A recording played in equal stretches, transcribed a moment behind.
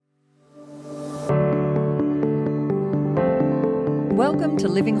Welcome to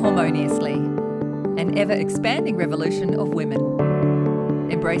Living Harmoniously, an ever-expanding revolution of women,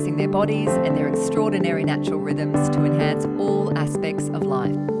 embracing their bodies and their extraordinary natural rhythms to enhance all aspects of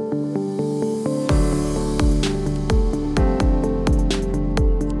life.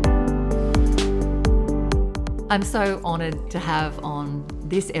 I'm so honoured to have on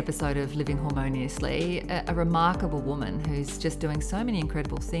this episode of Living Harmoniously a remarkable woman who's just doing so many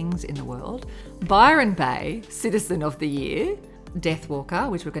incredible things in the world. Byron Bay, Citizen of the Year, Death Walker,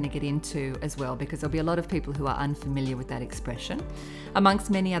 which we're going to get into as well, because there'll be a lot of people who are unfamiliar with that expression. Amongst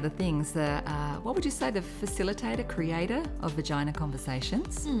many other things, what would you say, the facilitator, creator of Vagina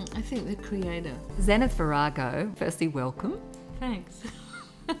Conversations? I think the creator. Zenith Virago, firstly, welcome. Thanks.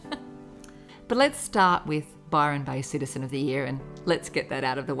 But let's start with Byron Bay Citizen of the Year, and let's get that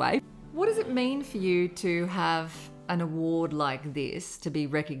out of the way. What does it mean for you to have an award like this, to be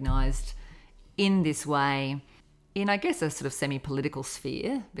recognised in this way, in, I guess, a sort of semi-political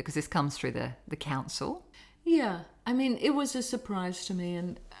sphere, because this comes through the council? Yeah, I mean, it was a surprise to me,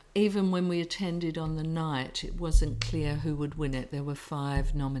 and even when we attended on the night, it wasn't clear who would win it. There were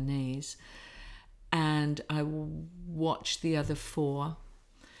 5 nominees, and I watched the other 4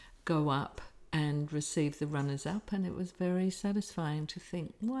 go up and receive the runners-up, and it was very satisfying to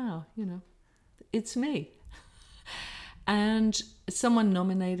think, wow, it's me. And someone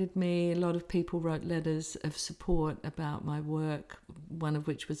nominated me. A lot of people wrote letters of support about my work, one of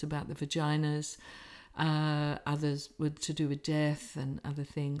which was about the vaginas. Others were to do with death and other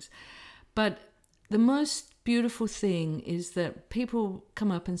things. But the most beautiful thing is that people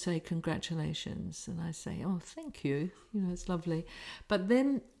come up and say, congratulations. And I say, oh, thank you. It's lovely. But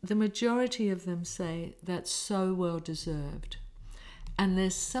then the majority of them say, that's so well deserved. And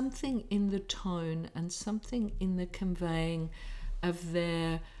there's something in the tone and something in the conveying of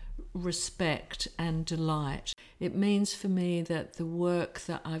their respect and delight. It means for me that the work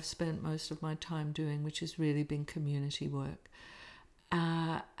that I've spent most of my time doing, which has really been community work,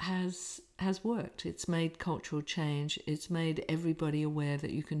 has worked. It's made cultural change. It's made everybody aware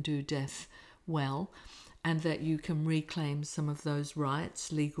that you can do death well, and that you can reclaim some of those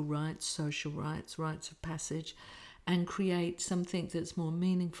rights, legal rights, social rights, rites of passage, and create something that's more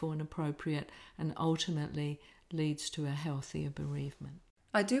meaningful and appropriate, and ultimately leads to a healthier bereavement.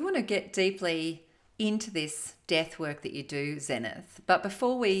 I do want to get deeply into this death work that you do, Zenith, but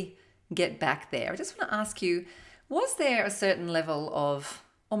before we get back there, I just want to ask you, was there a certain level of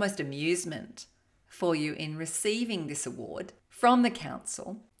almost amusement for you in receiving this award from the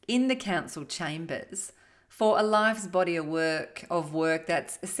council, in the council chambers, for a life's body of work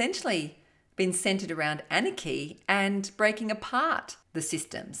that's essentially been centred around anarchy and breaking apart the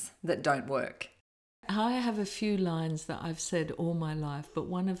systems that don't work? I have a few lines that I've said all my life, but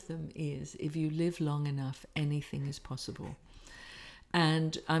one of them is, if you live long enough, anything is possible.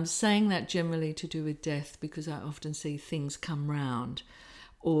 And I'm saying that generally to do with death, because I often see things come round,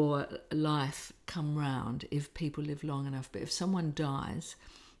 or life come round if people live long enough. But if someone dies,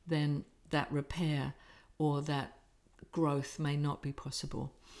 then that repair or that growth may not be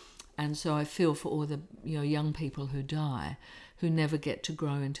possible. And so I feel for all the young people who die, who never get to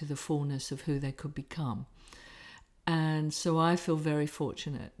grow into the fullness of who they could become. And so I feel very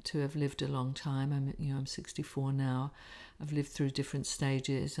fortunate to have lived a long time. I'm 64 now. I've lived through different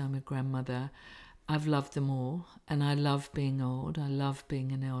stages. I'm a grandmother. I've loved them all, and I love being old. I love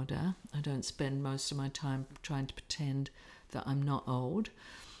being an elder. I don't spend most of my time trying to pretend that I'm not old,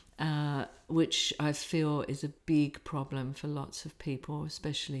 which I feel is a big problem for lots of people,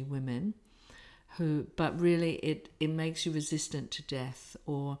 especially women, but really it makes you resistant to death,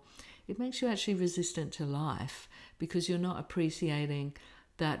 or it makes you actually resistant to life, because you're not appreciating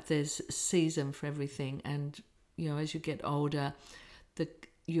that there's a season for everything. And as you get older,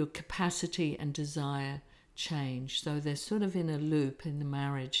 your capacity and desire change. So they're sort of in a loop in the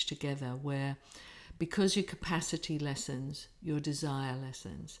marriage together, where because your capacity lessens, your desire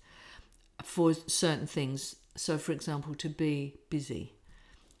lessens for certain things. So for example, to be busy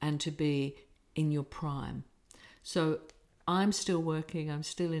and to be in your prime. So I'm still working, I'm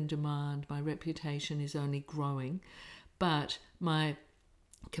still in demand, my reputation is only growing, but my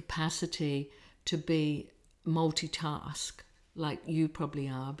capacity to be multitask, like you probably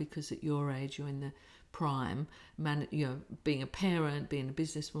are, because at your age you're in the prime, being a parent, being a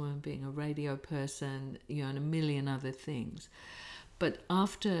businesswoman, being a radio person, and a million other things. But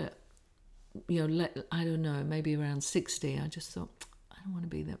after, I don't know, maybe around 60, I just thought, I don't want to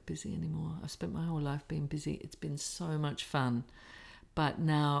be that busy anymore. I've spent my whole life being busy. It's been so much fun. But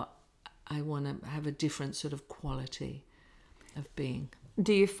now I want to have a different sort of quality of being.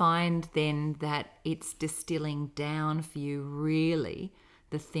 Do you find then that it's distilling down for you really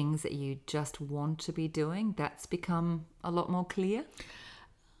the things that you just want to be doing? That's become a lot more clear?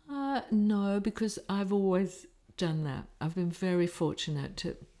 No, because I've always done that. I've been very fortunate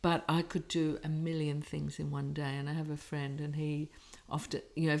but I could do a million things in one day. And I have a friend, and he often,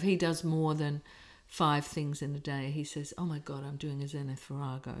 if he does more than 5 things in a day, he says, "Oh my God, I'm doing a Zenith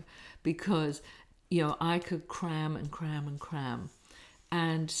Virago," because I could cram and cram and cram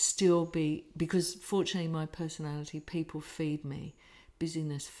and still be, because fortunately my personality, people feed me.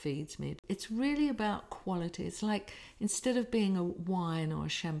 Busyness feeds me. It's really about quality. It's like, instead of being a wine or a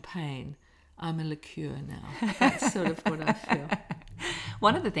champagne, I'm a liqueur now. That's sort of what I feel.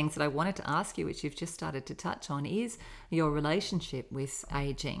 One of the things that I wanted to ask you, which you've just started to touch on, is your relationship with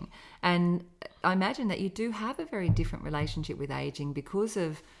aging. And I imagine that you do have a very different relationship with aging because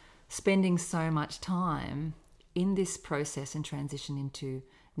of spending so much time in this process and transition into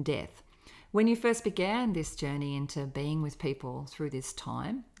death. When you first began this journey into being with people through this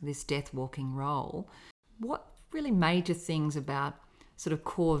time, this death walking role, what really major things about sort of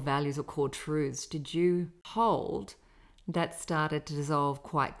core values or core truths did you hold that started to dissolve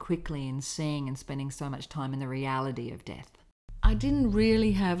quite quickly in seeing and spending so much time in the reality of death? I didn't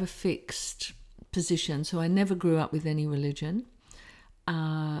really have a fixed position, so I never grew up with any religion.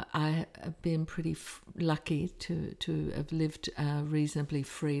 I have been pretty lucky to have lived a reasonably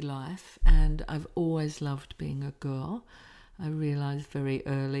free life, and I've always loved being a girl. I realised very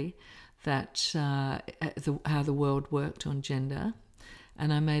early that how the world worked on gender,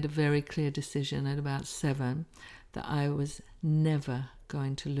 and I made a very clear decision at about 7 that I was never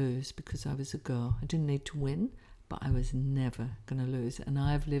going to lose because I was a girl. I didn't need to win, but I was never going to lose, and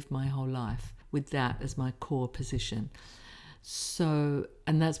I've lived my whole life with that as my core position. So,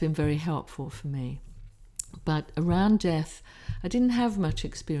 and that's been very helpful for me. But around death, I didn't have much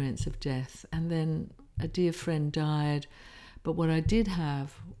experience of death. And then a dear friend died. But what I did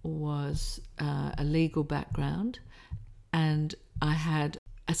have was a legal background, and I had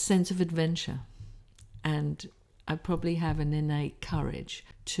a sense of adventure. And I probably have an innate courage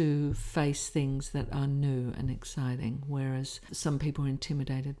to face things that are new and exciting, whereas some people are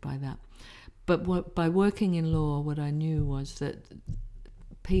intimidated by that. But by working in law, what I knew was that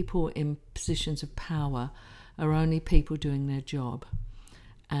people in positions of power are only people doing their job.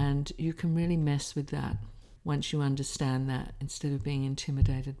 And you can really mess with that once you understand that, instead of being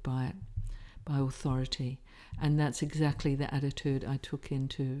intimidated by it, by authority. And that's exactly the attitude I took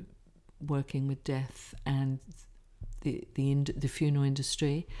into working with death and the funeral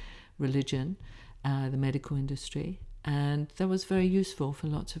industry, religion, the medical industry. And that was very useful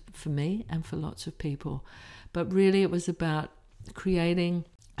for me and for lots of people. But really it was about creating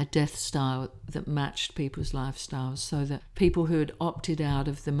a death style that matched people's lifestyles, so that people who had opted out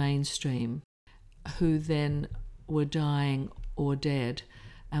of the mainstream, who then were dying or dead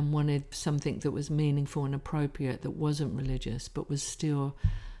and wanted something that was meaningful and appropriate, that wasn't religious but was still,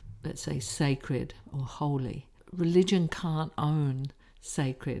 let's say, sacred or holy. Religion can't own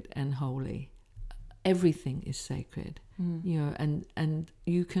sacred and holy. Everything is sacred, and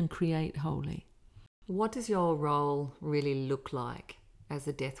you can create holy. What does your role really look like as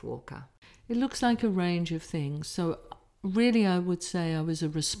a death walker? It looks like a range of things. So really I would say I was a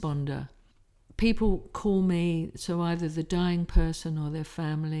responder. People call me, so either the dying person or their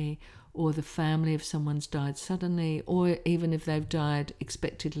family, or the family if someone's died suddenly, or even if they've died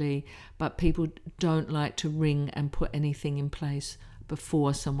expectedly, but people don't like to ring and put anything in place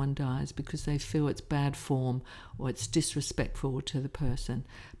before someone dies because they feel it's bad form or it's disrespectful to the person.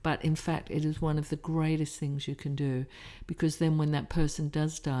 But in fact, it is one of the greatest things you can do, because then when that person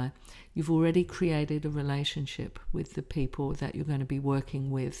does die, you've already created a relationship with the people that you're going to be working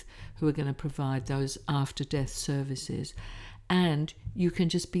with, who are going to provide those after-death services. And you can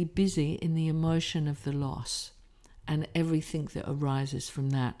just be busy in the emotion of the loss and everything that arises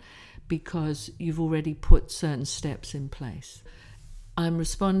from that, because you've already put certain steps in place. I'm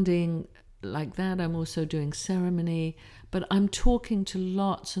responding like that. I'm also doing ceremony, but I'm talking to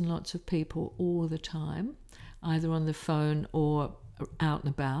lots and lots of people all the time, either on the phone or out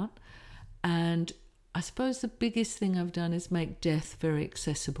and about. And I suppose the biggest thing I've done is make death very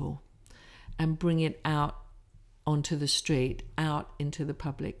accessible and bring it out onto the street, out into the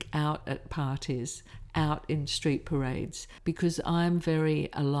public, out at parties, out in street parades, because I'm very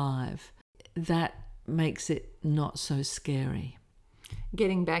alive. That makes it not so scary.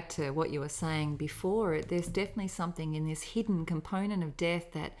 Getting back to what you were saying before, there's definitely something in this hidden component of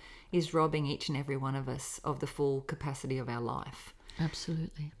death that is robbing each and every one of us of the full capacity of our life.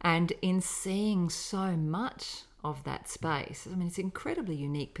 Absolutely. And in seeing so much of that space. I mean, it's an incredibly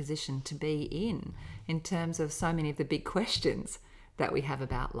unique position to be in terms of so many of the big questions that we have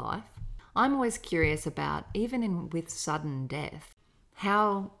about life. I'm always curious about, even with sudden death,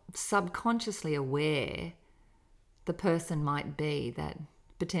 how subconsciously aware the person might be that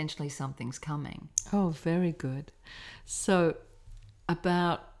potentially something's coming. Oh, very good. So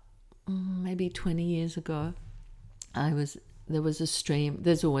about maybe 20 years ago, there was a stream.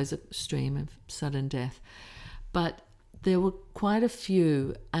 There's always a stream of sudden death, but there were quite a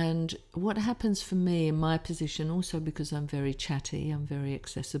few. And what happens for me in my position, also because I'm very chatty, I'm very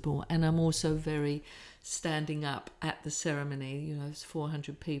accessible, and I'm also very standing up at the ceremony. You know, there's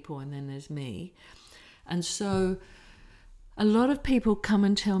 400 people and then there's me. And so a lot of people come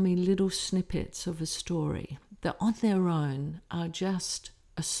and tell me little snippets of a story that on their own are just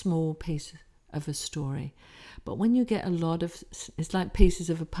a small piece of a story. But when you get a lot of, it's like pieces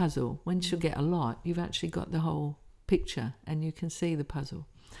of a puzzle. Once you get a lot, you've actually got the whole picture and you can see the puzzle.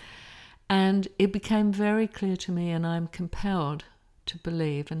 And it became very clear to me, and I'm compelled to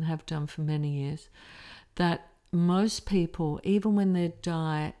believe, and have done for many years, that most people, even when they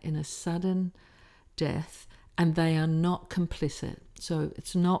die in a sudden death, and they are not complicit, so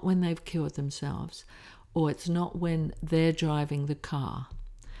it's not when they've killed themselves, or it's not when they're driving the car,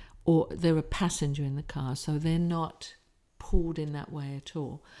 or they're a passenger in the car, so they're not pulled in that way at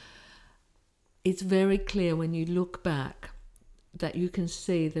all. It's very clear when you look back that you can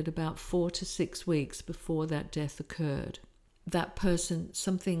see that about 4 to 6 weeks before that death occurred, that person,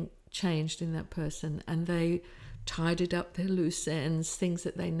 something changed in that person, and they tidied up their loose ends, things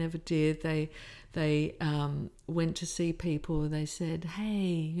that they never did. They went to see people. They said,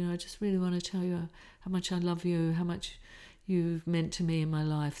 hey, I just really want to tell you how much I love you, how much you've meant to me in my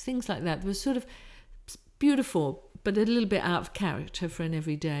life. Things like that. It was sort of beautiful, but a little bit out of character for an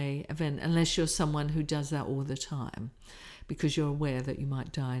everyday event, unless you're someone who does that all the time, because you're aware that you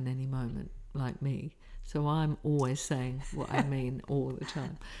might die in any moment, like me. So I'm always saying what I mean all the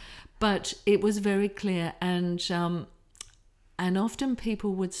time. But it was very clear, and often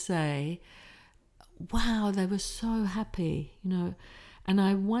people would say, wow, they were so happy, and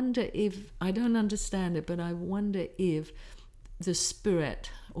I wonder if, I don't understand it, but I wonder if the spirit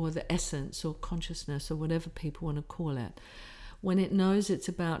or the essence or consciousness or whatever people want to call it, when it knows it's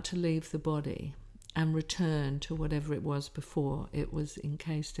about to leave the body and return to whatever it was before it was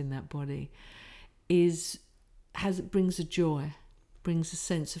encased in that body, brings a joy, brings a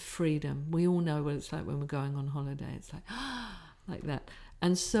sense of freedom. We all know what it's like when we're going on holiday. It's like, like that.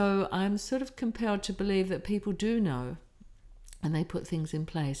 And so I'm sort of compelled to believe that people do know, and they put things in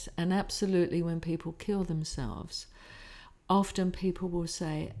place. And absolutely, when people kill themselves, often people will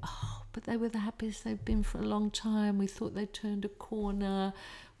say, oh, but they were the happiest they've been for a long time. We thought they turned a corner.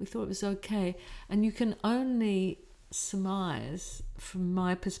 We thought it was okay. And you can only surmise, from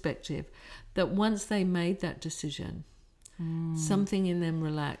my perspective, that once they made that decision, something in them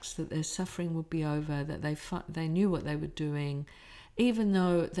relaxed, that their suffering would be over, that they knew what they were doing, even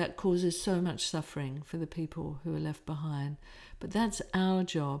though that causes so much suffering for the people who are left behind. But that's our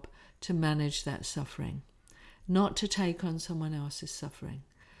job, to manage that suffering, not to take on someone else's suffering,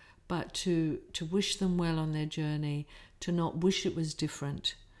 but to wish them well on their journey, to not wish it was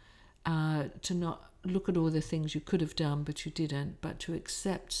different, to not look at all the things you could have done but you didn't, but to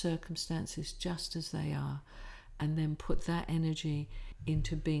accept circumstances just as they are, and then put that energy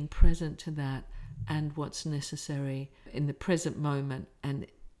into being present to that and what's necessary in the present moment, and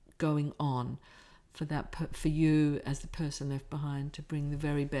going on for you as the person left behind to bring the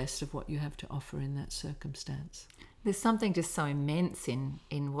very best of what you have to offer in that circumstance. There's something just so immense in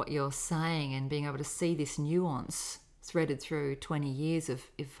what you're saying, and being able to see this nuance threaded through 20 years of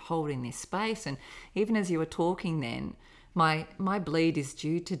holding this space. And even as you were talking then, my bleed is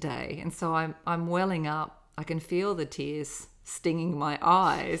due today, and so I'm welling up. I can feel the tears stinging my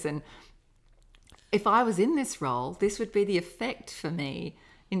eyes, and if I was in this role, this would be the effect for me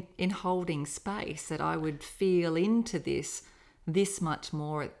in holding space, that I would feel into this much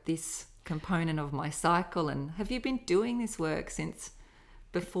more at this component of my cycle. And have you been doing this work since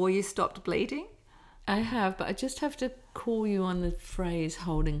before you stopped bleeding? I have, but I just have to call you on the phrase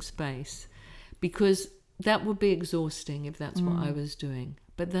holding space, because that would be exhausting if that's what I was doing.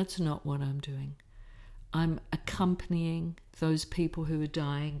 But that's not what I'm doing. I'm accompanying those people who are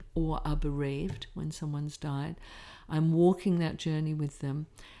dying or are bereaved when someone's died. I'm walking that journey with them.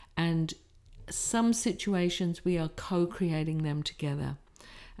 And some situations we are co-creating them together.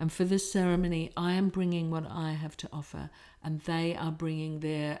 And for this ceremony, I am bringing what I have to offer, and they are bringing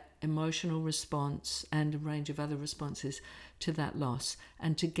their emotional response and a range of other responses to that loss.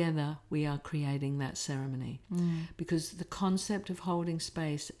 And together we are creating that ceremony. Because the concept of holding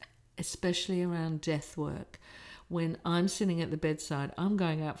space, especially around death work, when I'm sitting at the bedside, I'm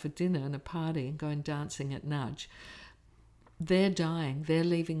going out for dinner and a party and going dancing at Nudge. They're dying. They're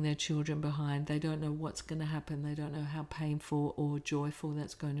leaving their children behind. They don't know what's going to happen. They don't know how painful or joyful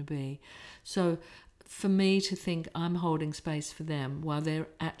that's going to be. So for me to think I'm holding space for them while they're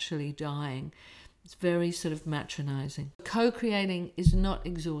actually dying, it's very sort of matronizing. Co-creating is not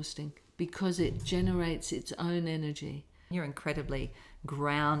exhausting because it generates its own energy. You're incredibly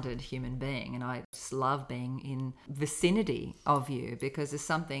grounded human being, and I just love being in vicinity of you because there's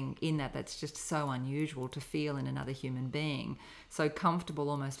something in that that's just so unusual to feel in another human being, so comfortable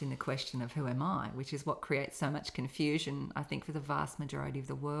almost in the question of who am I, which is what creates so much confusion, I think, for the vast majority of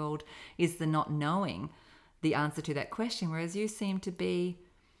the world, is the not knowing the answer to that question, whereas you seem to be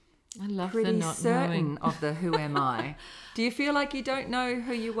I love pretty the not certain knowing. of the who am I. Do you feel like you don't know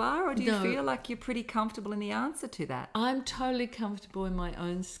who you are, or do you No. feel like you're pretty comfortable in the answer to that? I'm totally comfortable in my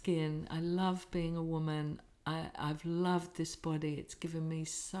own skin. I love being a woman. I've loved this body. It's given me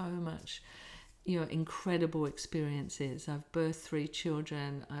so much, incredible experiences. I've birthed 3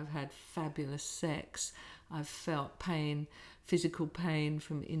 children. I've had fabulous sex. I've felt pain, physical pain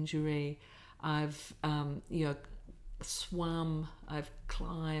from injury. I've, swum, I've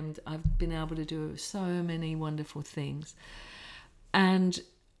climbed, I've been able to do so many wonderful things. And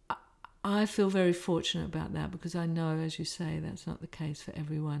I feel very fortunate about that because I know, as you say, that's not the case for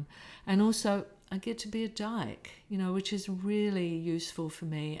everyone. And also, I get to be a dyke, which is really useful for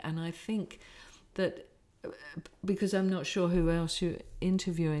me. And I think that, because I'm not sure who else you're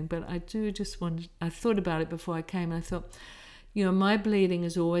interviewing, but I do just want, I thought about it before I came, and I thought, my bleeding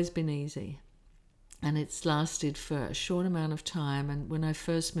has always been easy. And it's lasted for a short amount of time. And when I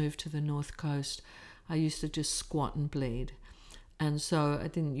first moved to the North Coast, I used to just squat and bleed. And so I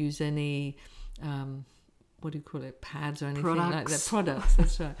didn't use any, pads or anything like that. Products,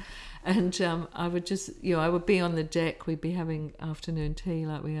 that's right. And I would just, I would be on the deck. We'd be having afternoon tea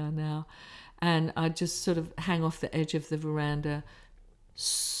like we are now. And I'd just sort of hang off the edge of the veranda,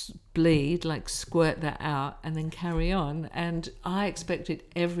 bleed, like squirt that out, and then carry on. And I expected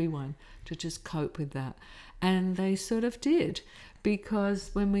everyone to just cope with that, and they sort of did, because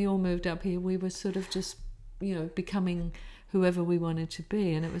when we all moved up here, we were sort of just becoming whoever we wanted to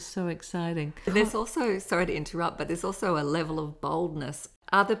be, and it was so exciting. There's also, sorry to interrupt, but there's also a level of boldness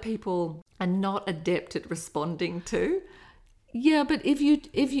other people are not adept at responding to. Yeah, but if you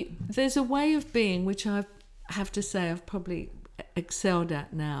there's a way of being which I have to say I've probably excelled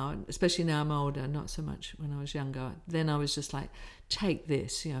at now, especially now I'm older, not so much when I was younger. Then I was just like, take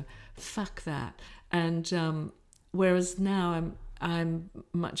this, fuck that. And whereas now I'm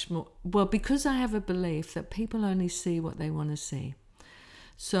much more, well, because I have a belief that people only see what they want to see.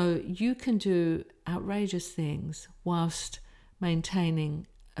 So you can do outrageous things whilst maintaining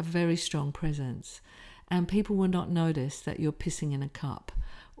a very strong presence, and people will not notice that you're pissing in a cup,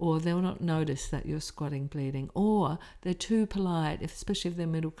 or they'll not notice that you're squatting, bleeding, or they're too polite, especially if they're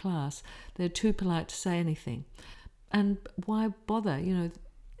middle class, they're too polite to say anything. And why bother?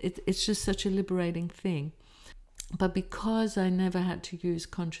 It's just such a liberating thing. But because I never had to use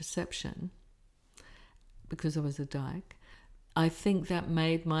contraception, because I was a dyke, I think that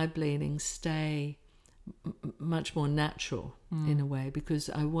made my bleeding stay much more natural in a way, because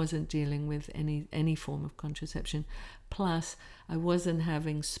I wasn't dealing with any form of contraception. Plus, I wasn't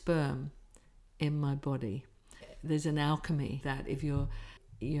having sperm in my body. There's an alchemy that if you're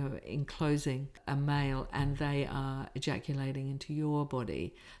enclosing a male and they are ejaculating into your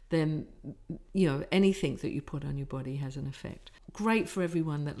body, then anything that you put on your body has an effect. Great for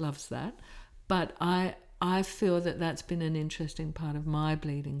everyone that loves that, but I feel that that's been an interesting part of my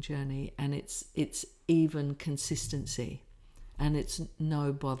bleeding journey, and it's even consistency, and it's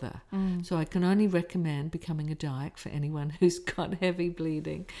no bother. So I can only recommend becoming a dyke for anyone who's got heavy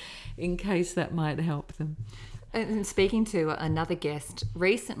bleeding, in case that might help them. And speaking to another guest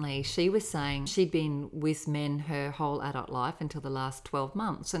recently, she was saying she'd been with men her whole adult life until the last 12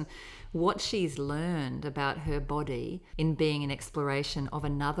 months. And what she's learned about her body in being an exploration of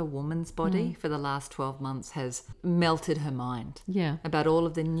another woman's body for the last 12 months has melted her mind. Yeah. About all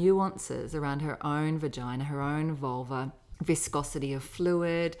of the nuances around her own vagina, her own vulva, viscosity of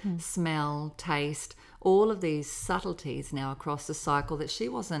fluid, smell, taste, all of these subtleties now across the cycle that she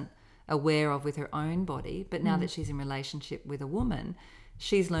wasn't aware of with her own body, but now that she's in relationship with a woman,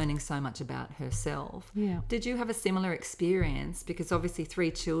 she's learning so much about herself. Yeah. Did you have a similar experience? Because obviously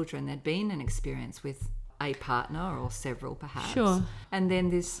 3 children, there'd been an experience with a partner or several perhaps. Sure. And then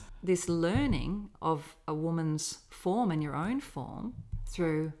this learning of a woman's form and your own form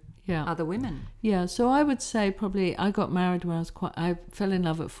through other women. Yeah, so I would say probably I got married when I fell in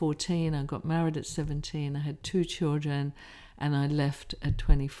love at 14, I got married at 17, I had 2 children, and I left at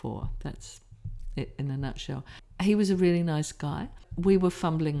 24. That's it in a nutshell. He was a really nice guy. We were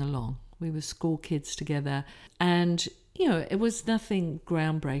fumbling along. We were school kids together, and it was nothing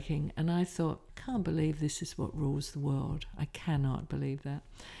groundbreaking, and I thought, can't believe this is what rules the world. I cannot believe that.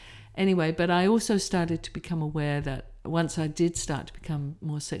 Anyway, but I also started to become aware that once I did start to become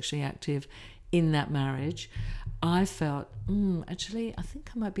more sexually active in that marriage, I felt, actually, I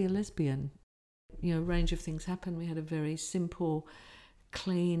think I might be a lesbian. A range of things happened. We had a very simple,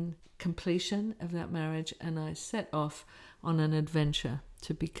 clean completion of that marriage, and I set off on an adventure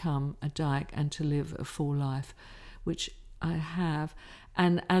to become a dyke and to live a full life, which I have.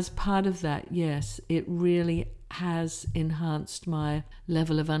 And as part of that, yes, it really has enhanced my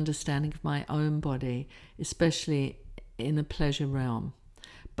level of understanding of my own body, especially in a pleasure realm,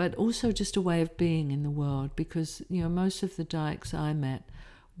 but also just a way of being in the world, because most of the dykes I met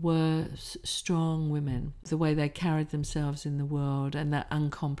were strong women, the way they carried themselves in the world, and that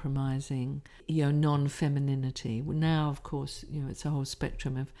uncompromising non-femininity. Now, of course, it's a whole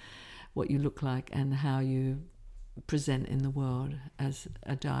spectrum of what you look like and how you present in the world as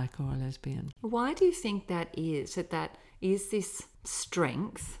a dyke or a lesbian. Why do you think that is? That is this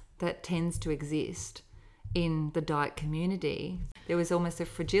strength that tends to exist in the dyke community? There was almost a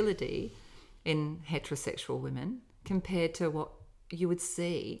fragility in heterosexual women compared to what you would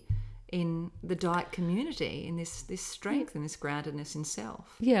see in the dyke community, in this strength and this groundedness in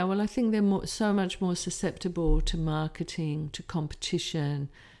self. Yeah, well, I think they're so much more susceptible to marketing, to competition,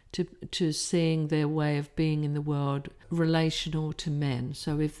 to seeing their way of being in the world relational to men.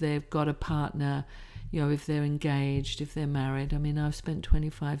 So if they've got a partner, if they're engaged, if they're married. I mean, I've spent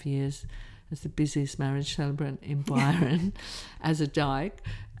 25 years as the busiest marriage celebrant in Byron as a dyke.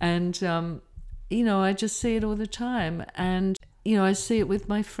 And, I just see it all the time. And, I see it with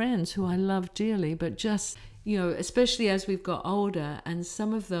my friends who I love dearly, but just, especially as we've got older, and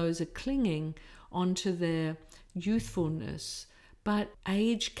some of those are clinging onto their youthfulness. But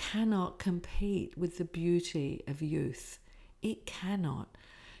age cannot compete with the beauty of youth. It cannot.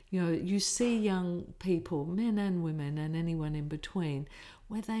 You see young people, men and women and anyone in between,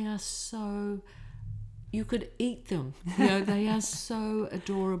 where they are so, you could eat them. They are so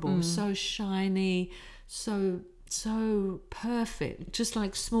adorable, so shiny, so perfect. Just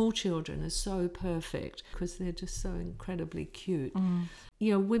like small children are so perfect because they're just so incredibly cute.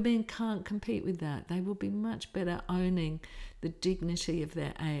 Women can't compete with that. They will be much better owning the dignity of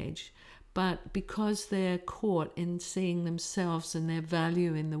their age. But because they're caught in seeing themselves and their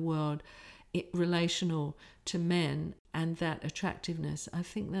value in the world relational to men and that attractiveness, I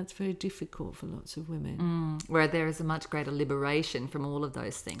think that's very difficult for lots of women. Where there is a much greater liberation from all of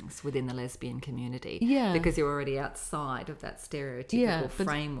those things within the lesbian community. Yeah. Because you're already outside of that stereotypical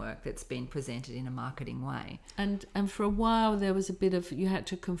framework that's been presented in a marketing way. And for a while there was a bit of, you had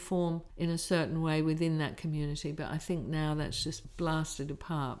to conform in a certain way within that community, but I think now that's just blasted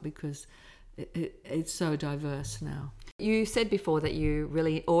apart because it's so diverse now. You said before that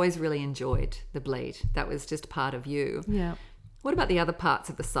you always really enjoyed the bleed. That was just part of you. Yeah. What about the other parts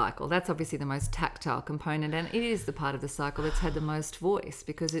of the cycle? That's obviously the most tactile component, and it is the part of the cycle that's had the most voice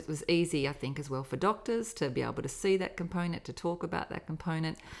because it was easy, I think, as well for doctors to be able to see that component, to talk about that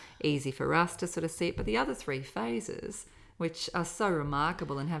component, easy for us to sort of see it. But the other 3 phases, which are so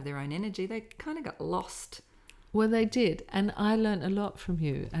remarkable and have their own energy, they kind of got lost. Well, they did. And I learned a lot from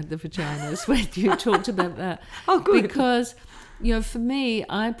you at the Vaginas when you talked about that. Oh, good. Because, for me,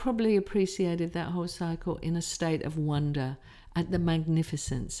 I probably appreciated that whole cycle in a state of wonder at the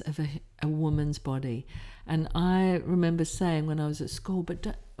magnificence of a woman's body. And I remember saying when I was at school,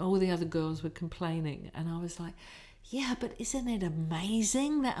 but all the other girls were complaining. And I was like, yeah, but isn't it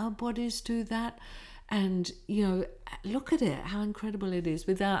amazing that our bodies do that? And, look at it, how incredible it is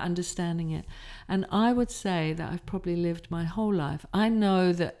without understanding it. And I would say that I've probably lived my whole life. I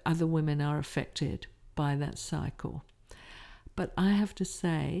know that other women are affected by that cycle. But I have to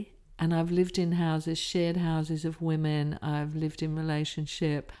say, and I've lived in houses, shared houses of women. I've lived in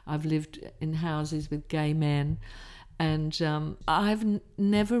relationship. I've lived in houses with gay men. And I've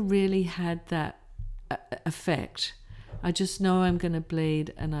never really had that effect. I just know I'm going to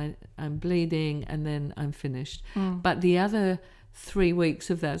bleed and I'm bleeding and then I'm finished. But the other 3 weeks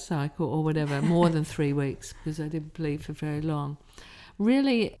of that cycle or whatever, more than 3 weeks because I didn't bleed for very long,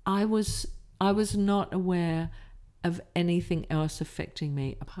 really, I was not aware of anything else affecting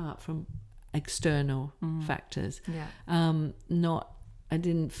me apart from external factors. Yeah. I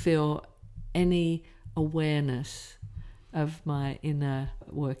didn't feel any awareness of my inner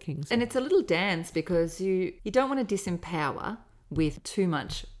workings. And it's a little dance because you don't want to disempower with too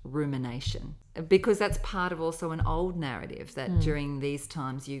much rumination, because that's part of also an old narrative that during these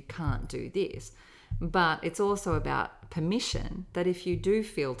times you can't do this. But it's also about permission, that if you do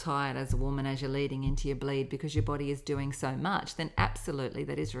feel tired as a woman as you're leading into your bleed because your body is doing so much, then absolutely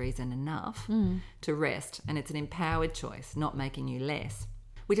that is reason enough to rest. And it's an empowered choice, not making you less.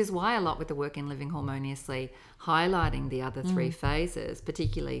 Which is why a lot with the work in Living Harmoniously, highlighting the other three phases,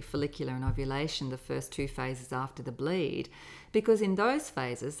 particularly follicular and ovulation, the first two phases after the bleed, because in those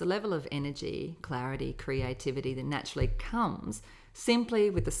phases, the level of energy, clarity, creativity that naturally comes simply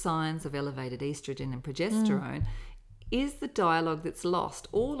with the signs of elevated estrogen and progesterone is the dialogue that's lost.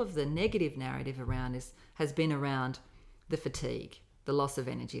 All of the negative narrative around has been around the fatigue, the loss of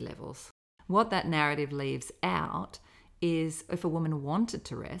energy levels. What that narrative leaves out is if a woman wanted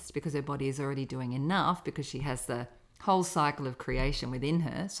to rest because her body is already doing enough, because she has the whole cycle of creation within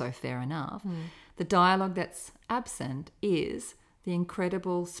her, so fair enough. The dialogue that's absent is the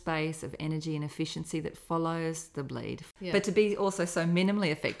incredible space of energy and efficiency that follows the bleed. Yeah. But to be also so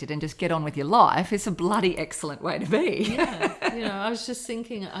minimally affected and just get on with your life is a bloody excellent way to be. Yeah, I was just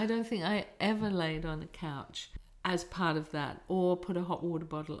thinking, I don't think I ever laid on a couch as part of that, or put a hot water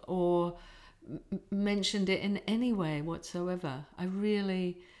bottle, or mentioned it in any way whatsoever. I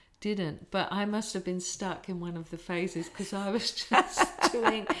really didn't, but I must have been stuck in one of the phases because I was just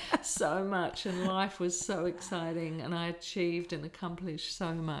doing so much and life was so exciting and I achieved and accomplished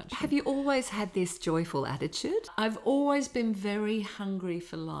so much. Have you always had this joyful attitude? I've always been very hungry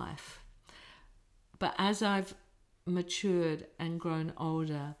for life, but as I've matured and grown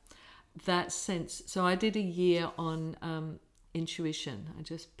older, that sense, so I did a year on intuition. I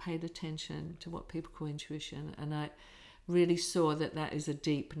just paid attention to what people call intuition, and I really saw that is a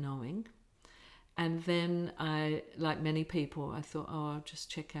deep knowing. And then I, like many people, I thought, I'll just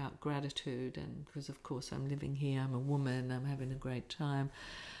check out gratitude, and because of course I'm living here, I'm a woman, I'm having a great time,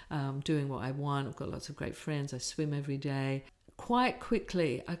 doing what I want, I've got lots of great friends, I swim every day. Quite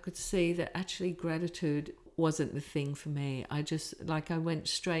quickly I could see that actually gratitude wasn't the thing for me. I went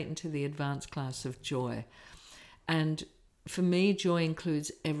straight into the advanced class of joy, and for me, joy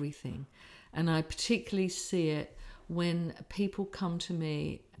includes everything. And I particularly see it when people come to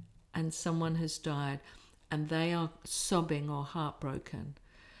me and someone has died and they are sobbing or heartbroken.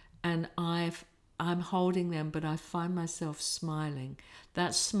 And I'm holding them, but I find myself smiling.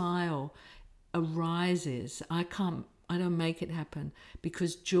 That smile arises. I don't make it happen,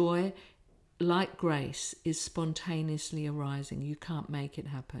 because joy, like grace, is spontaneously arising. You can't make it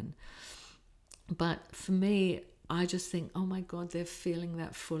happen. But for me, I just think, oh my God, they're feeling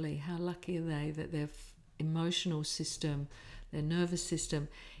that fully. How lucky are they that their emotional system, their nervous system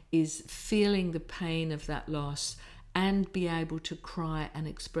is feeling the pain of that loss and be able to cry and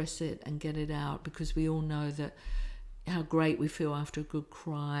express it and get it out, because we all know that how great we feel after a good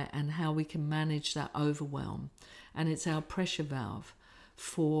cry and how we can manage that overwhelm. And it's our pressure valve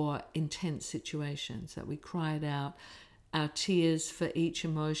for intense situations, that we cry it out. Our tears for each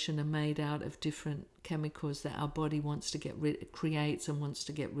emotion are made out of different chemicals that our body wants to creates and wants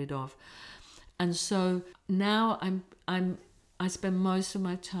to get rid of. And so now I spend most of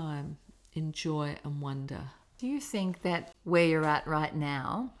my time in joy and wonder. Do you think that where you're at right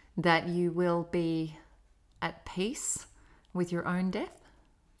now, that you will be at peace with your own death?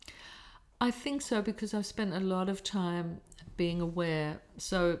 I think so, because I've spent a lot of time being aware.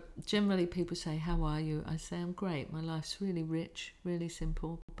 So generally people say, how are you? I say, I'm great. My life's really rich, really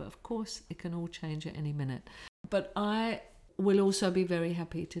simple. But of course it can all change at any minute. But I will also be very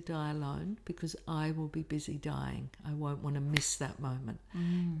happy to die alone, because I will be busy dying. I won't want to miss that moment.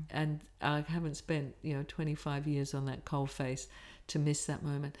 And I haven't spent 25 years on that coalface to miss that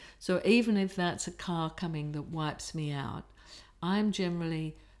moment. So even if that's a car coming that wipes me out, I'm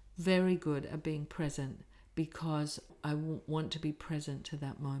generally very good at being present, because I want to be present to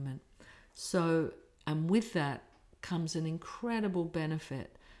that moment. So, and with that comes an incredible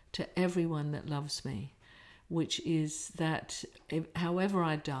benefit to everyone that loves me, which is that however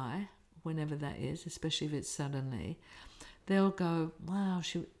I die, whenever that is, especially if it's suddenly, they'll go, wow,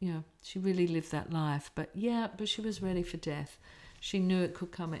 she really lived that life. But she was ready for death. She knew it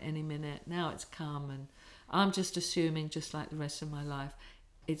could come at any minute. Now it's come, and I'm just assuming, just like the rest of my life,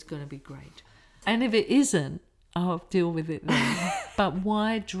 it's going to be great. And if it isn't, I'll deal with it then. But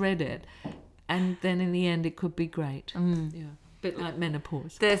why dread it? And then in the end, it could be great. Yeah. bit like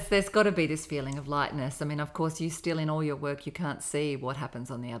menopause. There's got to be this feeling of lightness. I mean, of course, you still in all your work, you can't see what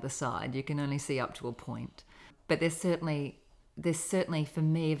happens on the other side. You can only see up to a point. But there's certainly for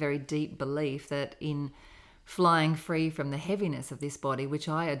me a very deep belief that in flying free from the heaviness of this body, which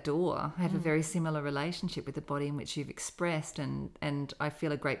I adore, I have a very similar relationship with the body in which you've expressed, and I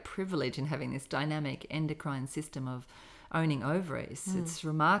feel a great privilege in having this dynamic endocrine system of owning ovaries. It's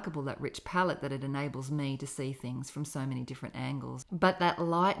remarkable, that rich palette that it enables me to see things from so many different angles. But that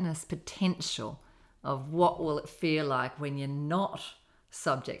lightness potential of what will it feel like when you're not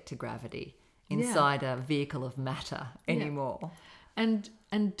subject to gravity inside a vehicle of matter anymore. And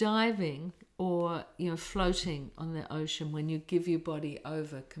diving or floating on the ocean, when you give your body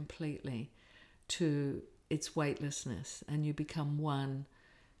over completely to its weightlessness and you become one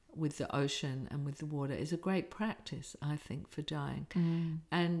with the ocean and with the water, is a great practice, I think, for dying.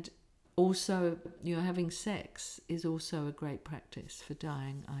 And also, having sex is also a great practice for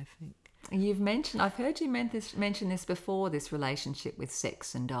dying, I think. I've heard you mention this before, this relationship with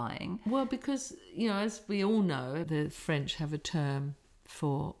sex and dying. Well, because, as we all know, the French have a term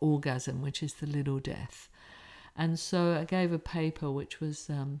for orgasm, which is the little death. And so I gave a paper which was,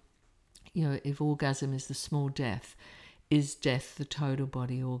 if orgasm is the small death, is death the total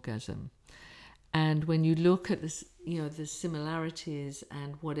body orgasm? And when you look at this, the similarities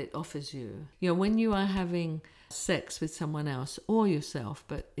and what it offers you, when you are having sex with someone else or yourself,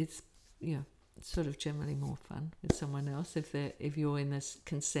 but it's, sort of generally more fun with someone else if you're in this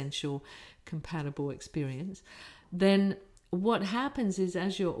consensual, compatible experience, then what happens is,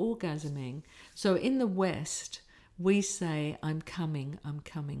 as you're orgasming, so in the West, we say, I'm coming, I'm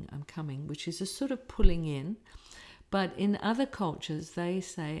coming, I'm coming, which is a sort of pulling in. But in other cultures, they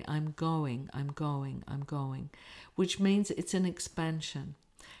say, I'm going, I'm going, I'm going, which means it's an expansion.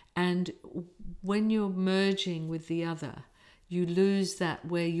 And when you're merging with the other, you lose that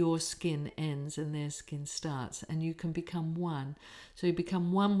where your skin ends and their skin starts, and you can become one. So you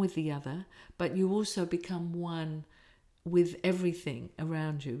become one with the other, but you also become one with everything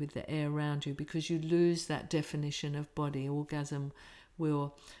around you, with the air around you, because you lose that definition of body. Orgasm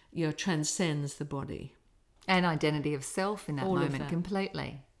will, transcends the body. And identity of self in that All moment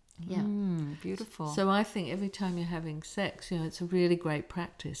completely. Yeah. Beautiful. So I think every time you're having sex, it's a really great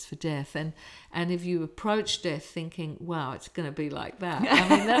practice for death. And if you approach death thinking, wow, it's going to be like that.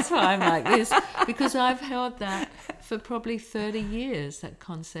 I mean, that's why I'm like this, because I've held that for probably 30 years, that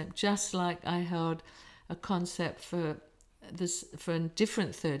concept, just like I held a concept for a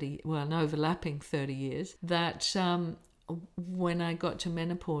different an overlapping 30 years, that when I got to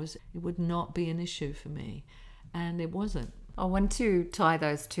menopause, it would not be an issue for me. And it wasn't. I want to tie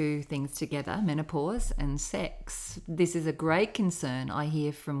those two things together, menopause and sex. This is a great concern I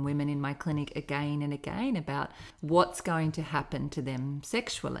hear from women in my clinic again and again about what's going to happen to them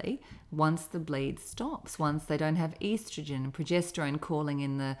sexually once the bleed stops, once they don't have estrogen and progesterone calling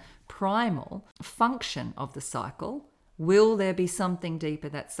in the primal function of the cycle. Will there be something deeper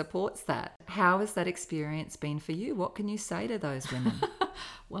that supports that? How has that experience been for you? What can you say to those women?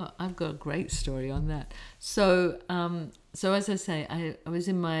 Well, I've got a great story on that. So as I say, I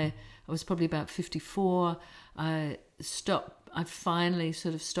was probably about 54. I finally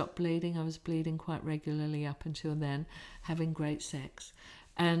sort of stopped bleeding. I was bleeding quite regularly up until then, having great sex.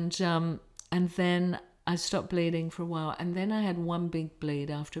 And then I stopped bleeding for a while, and then I had one big bleed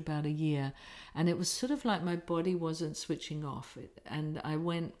after about a year, and it was sort of like my body wasn't switching off, and I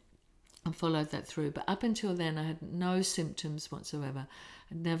went and followed that through. But up until then, I had no symptoms whatsoever.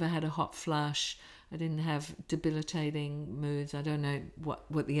 I'd never had a hot flush. I didn't have debilitating moods. I don't know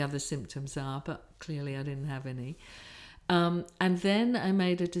what the other symptoms are, but clearly I didn't have any. And then I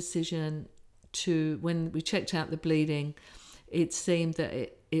made a decision when we checked out the bleeding, it seemed that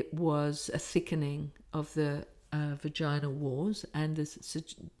it was a thickening of the vaginal walls, and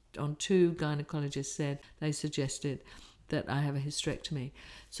two gynecologists they suggested that I have a hysterectomy.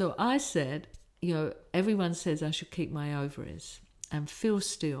 So I said, everyone says I should keep my ovaries. And Phil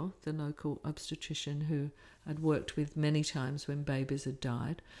Steele, the local obstetrician who I'd worked with many times when babies had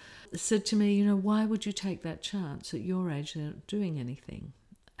died, said to me, why would you take that chance? At your age, they're not doing anything.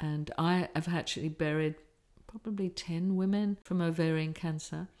 And I have actually buried probably 10 women from ovarian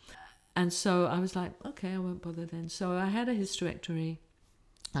cancer. And so I was like, okay, I won't bother then. So I had a hysterectomy.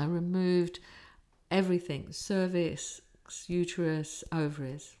 I removed everything, cervix, uterus,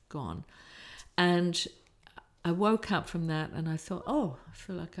 ovaries, gone. And I woke up from that and I thought, I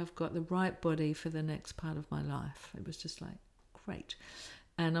feel like I've got the right body for the next part of my life. It was just like, great.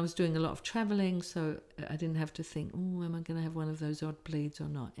 And I was doing a lot of traveling, so I didn't have to think, am I going to have one of those odd bleeds or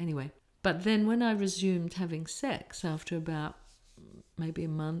not? Anyway, but then when I resumed having sex after about maybe a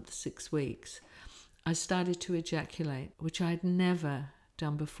month, 6 weeks, I started to ejaculate, which I had never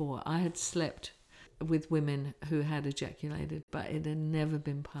done before. I had slept with women who had ejaculated, but it had never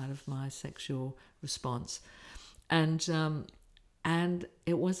been part of my sexual response. And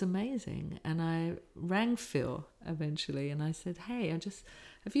it was amazing. And I rang Phil eventually and I said, hey,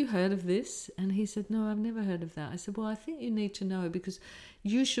 have you heard of this? And he said, no, I've never heard of that. I said, well, I think you need to know, because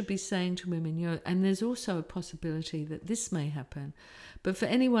you should be saying to women, and there's also a possibility that this may happen. But for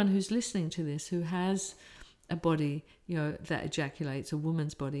anyone who's listening to this, who has a body, that ejaculates, a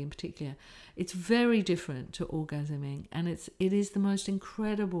woman's body in particular, it's very different to orgasming. And it is the most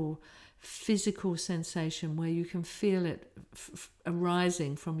incredible physical sensation where you can feel it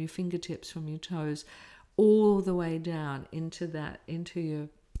arising from your fingertips, from your toes, all the way down into your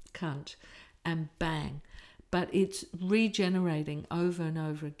cunt, and bang. But it's regenerating over and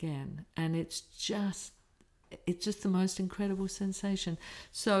over again, and it's just the most incredible sensation.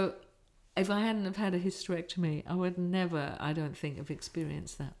 So if I hadn't have had a hysterectomy, I would never, I don't think, have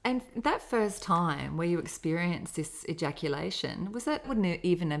experienced that. And that first time where you experienced this ejaculation, wouldn't it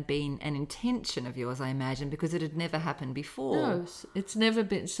even have been an intention of yours, I imagine, because it had never happened before? No, it's never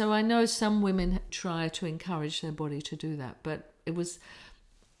been. So I know some women try to encourage their body to do that, but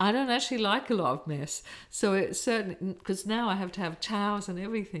I don't actually like a lot of mess. So it's certainly, because now I have to have towels and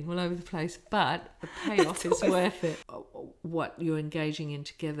everything all over the place, but the payoff is worth it. What you're engaging in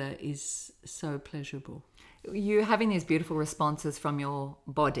together is so pleasurable. You're having these beautiful responses from your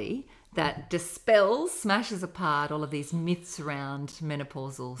body that smashes apart all of these myths around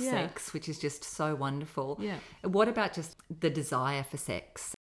menopausal sex, which is just so wonderful. Yeah. What about just the desire for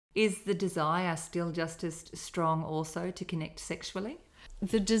sex? Is the desire still just as strong also to connect sexually?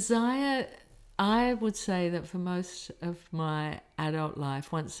 The desire, I would say that for most of my adult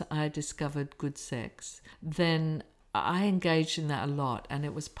life, once I discovered good sex, then I engaged in that a lot, and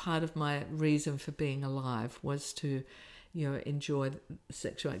it was part of my reason for being alive, was to, enjoy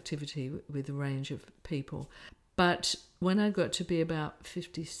sexual activity with a range of people. But when I got to be about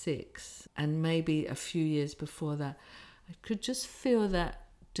 56, and maybe a few years before that, I could just feel that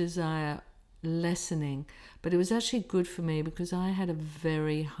desire lessening. But it was actually good for me because I had a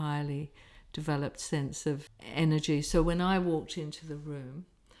very highly developed sense of energy. So when I walked into the room,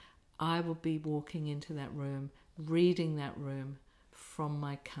 I would be walking into that room, reading that room from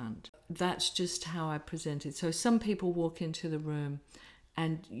my cunt. That's just how I presented. So some people walk into the room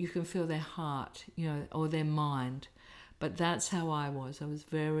and you can feel their heart, or their mind. But that's how I was. I was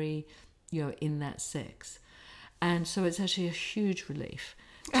very, in that sex. And so it's actually a huge relief.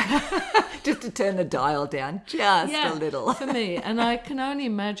 Just to turn the dial down a little. For me. And I can only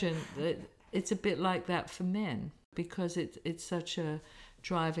imagine that it's a bit like that for men, because it's such a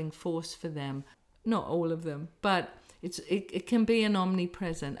driving force for them. Not all of them, but it can be an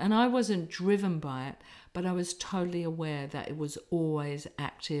omnipresent. And I wasn't driven by it, but I was totally aware that it was always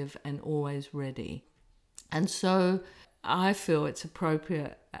active and always ready. And so I feel it's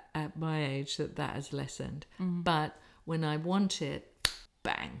appropriate at my age that has lessened. Mm-hmm. But when I want it,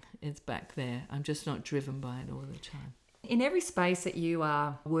 bang, it's back there. I'm just not driven by it all the time. In every space that you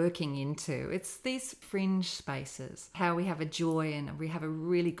are working into, it's these fringe spaces, how we have a joy and we have a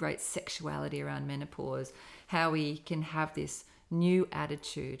really great sexuality around menopause, how we can have this new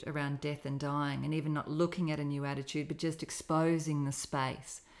attitude around death and dying, and even not looking at a new attitude, but just exposing the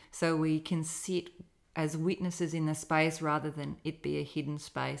space. So we can sit as witnesses in the space rather than it be a hidden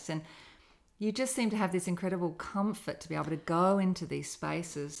space. And you just seem to have this incredible comfort to be able to go into these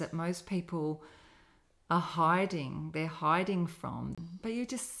spaces that most people are hiding. They're hiding from, but you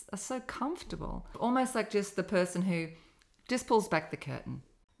just are so comfortable. Almost like just the person who just pulls back the curtain.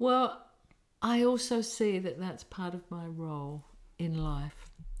 Well, I also see that that's part of my role in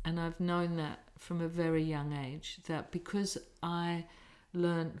life. And I've known that from a very young age, that because I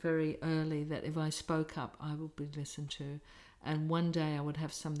learned very early that if I spoke up, I would be listened to. And one day I would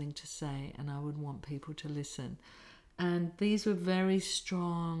have something to say and I would want people to listen. And these were very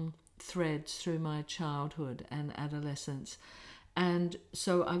strong threads through my childhood and adolescence. And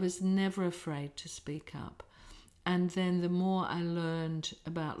so I was never afraid to speak up. And then the more I learned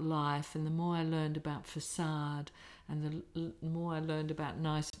about life and the more I learned about facade and the more I learned about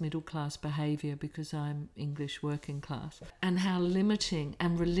nice middle-class behaviour, because I'm English working class, and how limiting,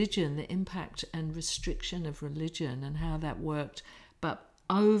 and religion, the impact and restriction of religion and how that worked, but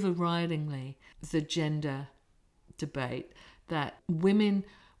overridingly the gender debate, that women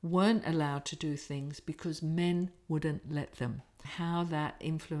weren't allowed to do things because men wouldn't let them, how that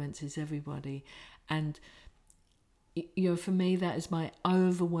influences everybody. And For me, that is my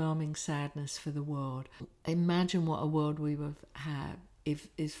overwhelming sadness for the world. Imagine what a world we would have if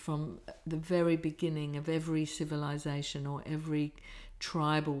is from the very beginning of every civilization or every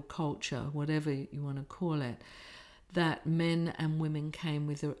tribal culture, whatever you want to call it, that men and women came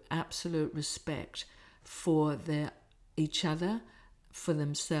with an absolute respect for each other, for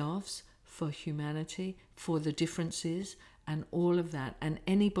themselves, for humanity, for the differences, and all of that, and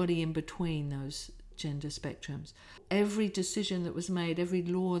anybody in between those gender spectrums. Every decision that was made, every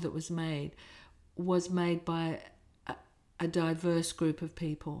law that was made by a diverse group of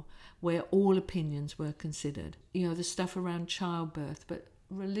people where all opinions were considered. The stuff around childbirth, but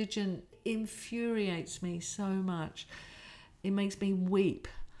religion infuriates me so much. It makes me weep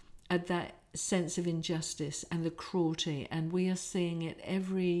at that sense of injustice and the cruelty, and we are seeing it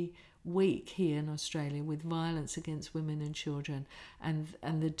every week here in Australia with violence against women and children, and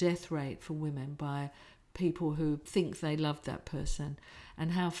the death rate for women by people who think they love that person,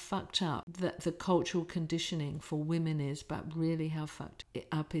 and how fucked up the cultural conditioning for women is, but really how fucked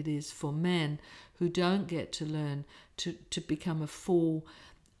up it is for men who don't get to learn to become a full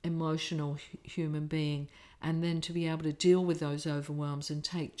emotional human being, and then to be able to deal with those overwhelms and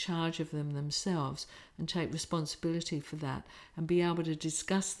take charge of them themselves and take responsibility for that and be able to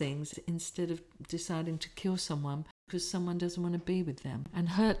discuss things instead of deciding to kill someone because someone doesn't want to be with them and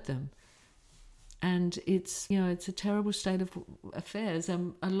hurt them. And it's a terrible state of affairs.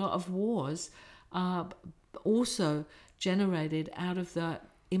 And a lot of wars are also generated out of that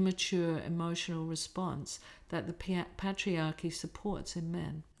immature emotional response that the patriarchy supports in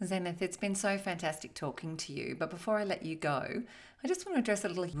men. Zenith, it's been so fantastic talking to you. But before I let you go, I just want to address a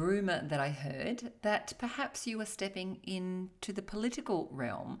little rumour that I heard that perhaps you are stepping into the political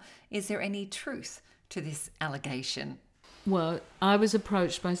realm. Is there any truth to this allegation? Well, I was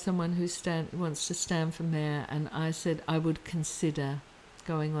approached by someone who wants to stand for mayor, and I said I would consider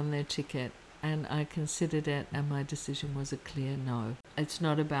going on their ticket, and I considered it, and my decision was a clear no. It's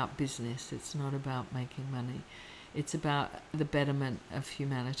not about business, it's not about making money, it's about the betterment of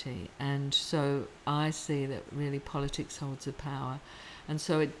humanity. And so I see that really politics holds the power, and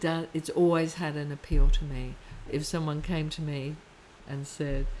so it's always had an appeal to me. If someone came to me and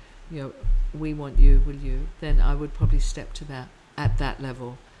said, we want you, will you? Then I would probably step to that at that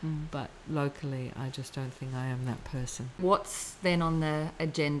level. But locally, I just don't think I am that person. What's then on the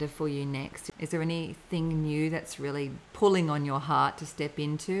agenda for you next? Is there anything new that's really pulling on your heart to step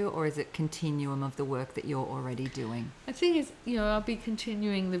into, or is it continuum of the work that you're already doing? I think it's, I'll be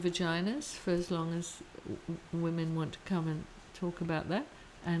continuing the vaginas for as long as women want to come and talk about that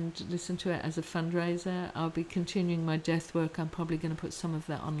and listen to it as a fundraiser. I'll be continuing my death work. I'm probably going to put some of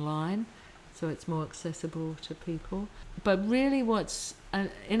that online so it's more accessible to people. But really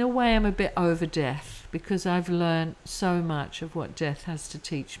in a way, I'm a bit over death because I've learned so much of what death has to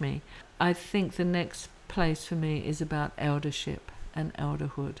teach me. I think the next place for me is about eldership and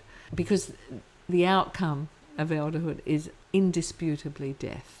elderhood, because the outcome of elderhood is indisputably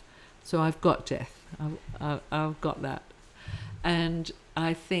death. So I've got death. I've got that. And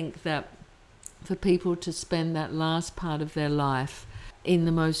I think that for people to spend that last part of their life in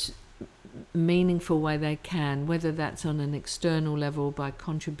the most meaningful way they can, whether that's on an external level by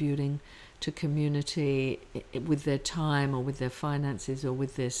contributing to community with their time or with their finances or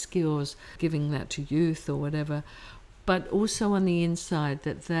with their skills, giving that to youth or whatever, but also on the inside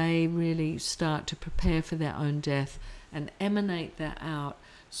that they really start to prepare for their own death and emanate that out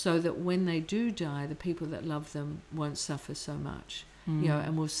so that when they do die, the people that love them won't suffer so much,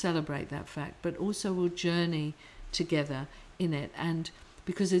 and we'll celebrate that fact, but also we'll journey together in it. And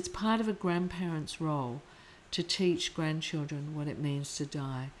because it's part of a grandparent's role to teach grandchildren what it means to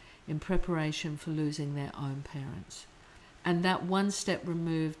die in preparation for losing their own parents. And that one step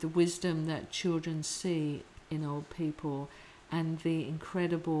removed, the wisdom that children see in old people and the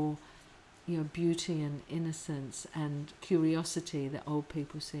incredible beauty and innocence and curiosity that old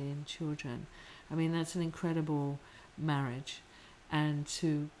people see in children. I mean, that's an incredible marriage. And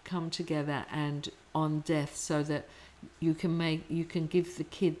to come together and on death so that you can give the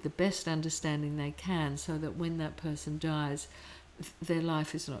kid the best understanding they can so that when that person dies, their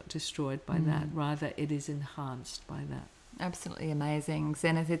life is not destroyed by that, rather it is enhanced by that. Absolutely amazing.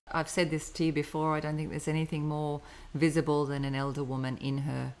 Zenith, I've said this to you before, I don't think there's anything more visible than an elder woman in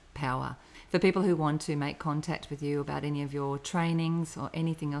her power. For people who want to make contact with you about any of your trainings or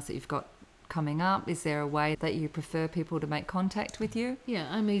anything else that you've got coming up, is there a way that you prefer people to make contact with you? Yeah,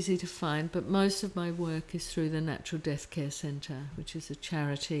 I'm easy to find, but most of my work is through the Natural Death Care Centre, which is a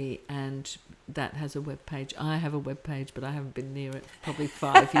charity, and that has a webpage. I have a webpage, but I haven't been near it for probably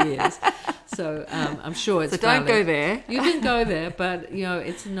 5 years. So I'm sure it's So don't go valid. there. You can go there, but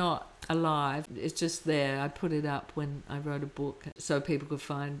it's not alive. It's just there. I put it up when I wrote a book so people could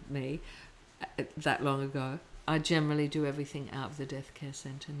find me that long ago. I generally do everything out of the Death Care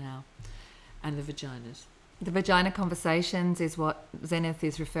Centre now, and the vaginas. The Vagina Conversations is what Zenith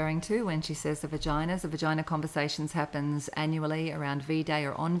is referring to when she says the vaginas. The Vagina Conversations happens annually around V-Day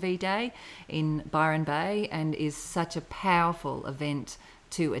or on V-Day in Byron Bay, and is such a powerful event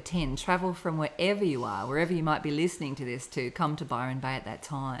to attend. Travel from wherever you are, wherever you might be listening to this, to come to Byron Bay at that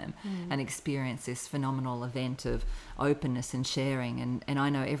time and experience this phenomenal event of openness and sharing. And I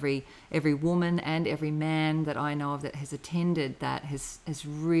know every woman and every man that I know of that has attended that has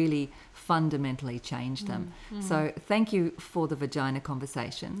really fundamentally changed them. So thank you for the Vagina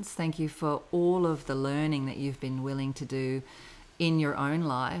Conversations. Thank you for all of the learning that you've been willing to do in your own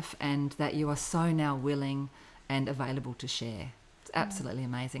life, and that you are so now willing and available to share. It's absolutely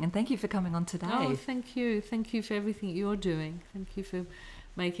amazing. And thank you for coming on today. Oh, thank you. Thank you for everything you're doing. Thank you for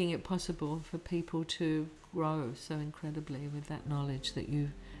making it possible for people to grow so incredibly with that knowledge that you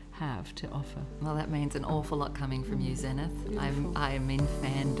have to offer. Well, that means an awful lot coming from you, Zenith. Beautiful. I am in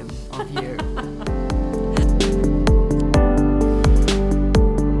fandom of you.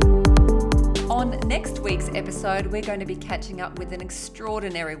 On next week's episode, we're going to be catching up with an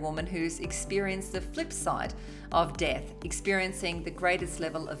extraordinary woman who's experienced the flip side of death, experiencing the greatest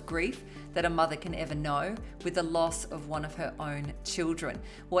level of grief that a mother can ever know with the loss of one of her own children.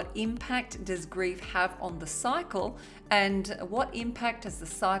 What impact does grief have on the cycle, and what impact does the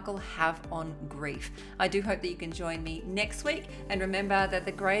cycle have on grief? I do hope that you can join me next week, and remember that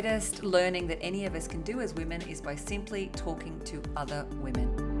the greatest learning that any of us can do as women is by simply talking to other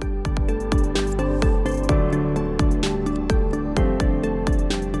women.